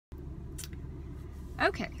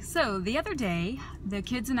Okay, so the other day, the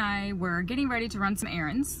kids and I were getting ready to run some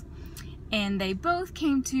errands, and they both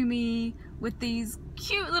came to me with these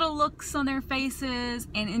cute little looks on their faces,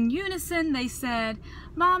 and in unison they said,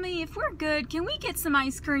 "Mommy, if we're good, can we get some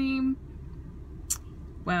ice cream?"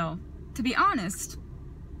 Well, to be honest,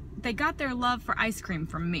 they got their love for ice cream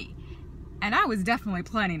from me, and I was definitely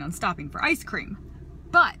planning on stopping for ice cream,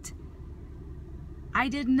 but I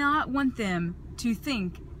did not want them to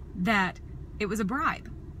think that it was a bribe.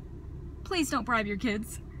 Please don't bribe your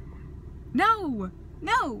kids. No,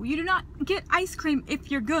 you do not get ice cream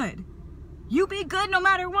if you're good. You be good no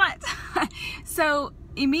matter what. So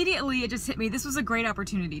immediately it just hit me. This was a great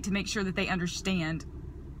opportunity to make sure that they understand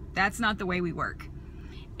that's not the way we work.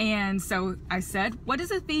 And so I said, what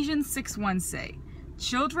does Ephesians 6:1 say?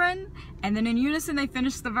 Children, and then in unison they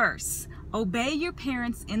finished the verse. Obey your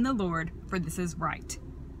parents in the Lord, for this is right.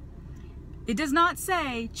 It does not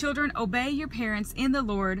say, children, obey your parents in the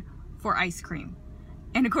Lord for ice cream.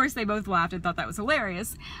 And of course they both laughed and thought that was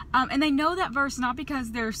hilarious. And they know that verse not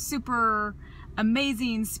because they're super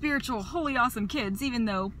amazing, spiritual, holy, awesome kids, even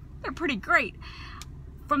though they're pretty great.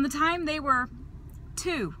 From the time they were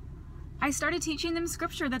 2, I started teaching them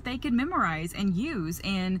scripture that they could memorize and use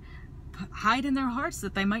and hide in their hearts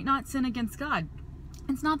that they might not sin against God.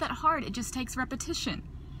 It's not that hard, it just takes repetition.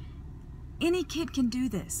 Any kid can do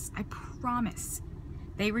this, I promise.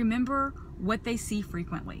 They remember what they see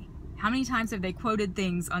frequently. How many times have they quoted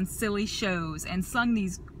things on silly shows and sung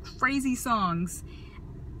these crazy songs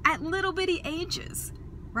at little bitty ages,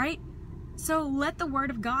 right? So let the Word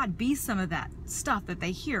of God be some of that stuff that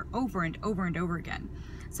they hear over and over and over again.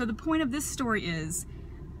 So the point of this story is,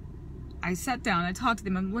 I sat down, I talked to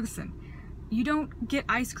them, and listen, you don't get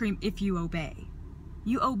ice cream if you obey.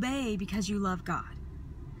 You obey because you love God.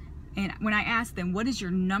 And when I asked them, what is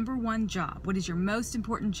your #1 job? What is your most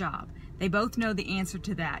important job? They both know the answer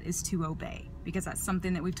to that is to obey, because that's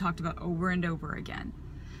something that we've talked about over and over again.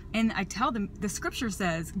 And I tell them, the scripture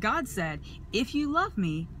says, God said, if you love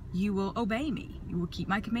me, you will obey me. You will keep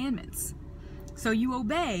my commandments. So you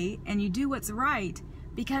obey and you do what's right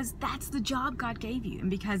because that's the job God gave you. And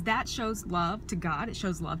because that shows love to God, it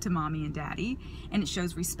shows love to mommy and daddy, and it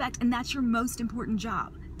shows respect, and that's your most important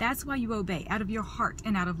job. That's why you obey, out of your heart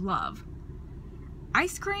and out of love.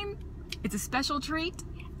 Ice cream, it's a special treat,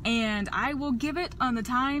 and I will give it on the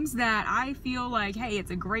times that I feel like, hey, it's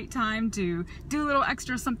a great time to do a little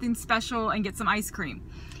extra something special and get some ice cream.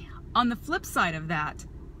 On the flip side of that,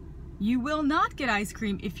 you will not get ice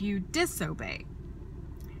cream if you disobey.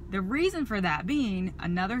 The reason for that being,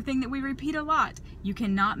 another thing that we repeat a lot, you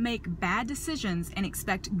cannot make bad decisions and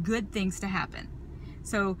expect good things to happen.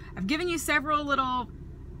 So I've given you several little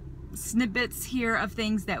snippets here of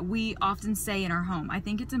things that we often say in our home. I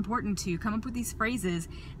think it's important to come up with these phrases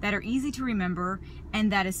that are easy to remember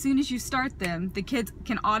and that as soon as you start them, the kids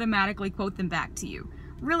can automatically quote them back to you.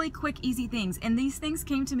 Really quick, easy things. And these things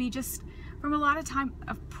came to me just from a lot of time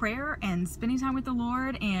of prayer and spending time with the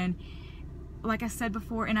Lord. And like I said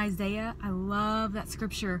before in Isaiah, I love that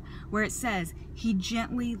scripture where it says, He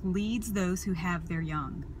gently leads those who have their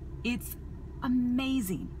young. It's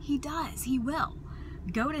amazing. He does. He will.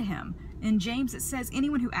 Go to Him. In James it says,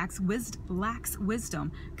 anyone who lacks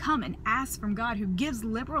wisdom, come and ask from God, who gives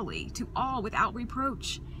liberally to all without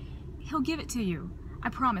reproach. He'll give it to you. I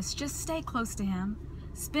promise. Just stay close to Him.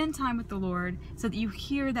 Spend time with the Lord so that you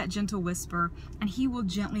hear that gentle whisper, and He will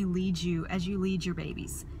gently lead you as you lead your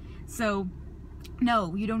babies. So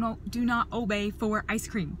no, you do not obey for ice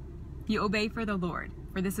cream. You obey for the Lord,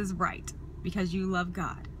 for this is right, because you love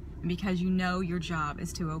God and because you know your job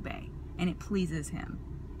is to obey. And it pleases Him,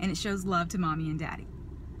 and it shows love to mommy and daddy.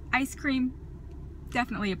 Ice cream,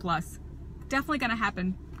 definitely a plus. Definitely gonna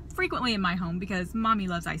happen frequently in my home because mommy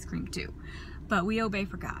loves ice cream too. But we obey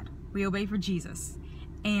for God. We obey for Jesus.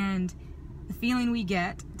 And the feeling we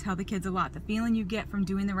get, I tell the kids a lot, the feeling you get from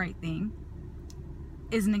doing the right thing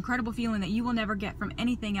is an incredible feeling that you will never get from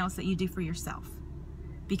anything else that you do for yourself.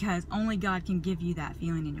 Because only God can give you that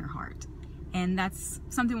feeling in your heart. And that's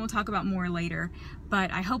something we'll talk about more later.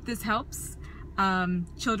 But I hope this helps.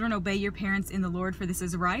 Children, obey your parents in the Lord, for this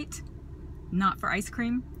is right. Not for ice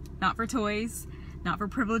cream, not for toys, not for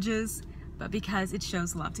privileges, but because it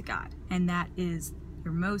shows love to God. And that is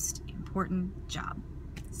your most important job.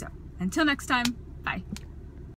 So, until next time, bye.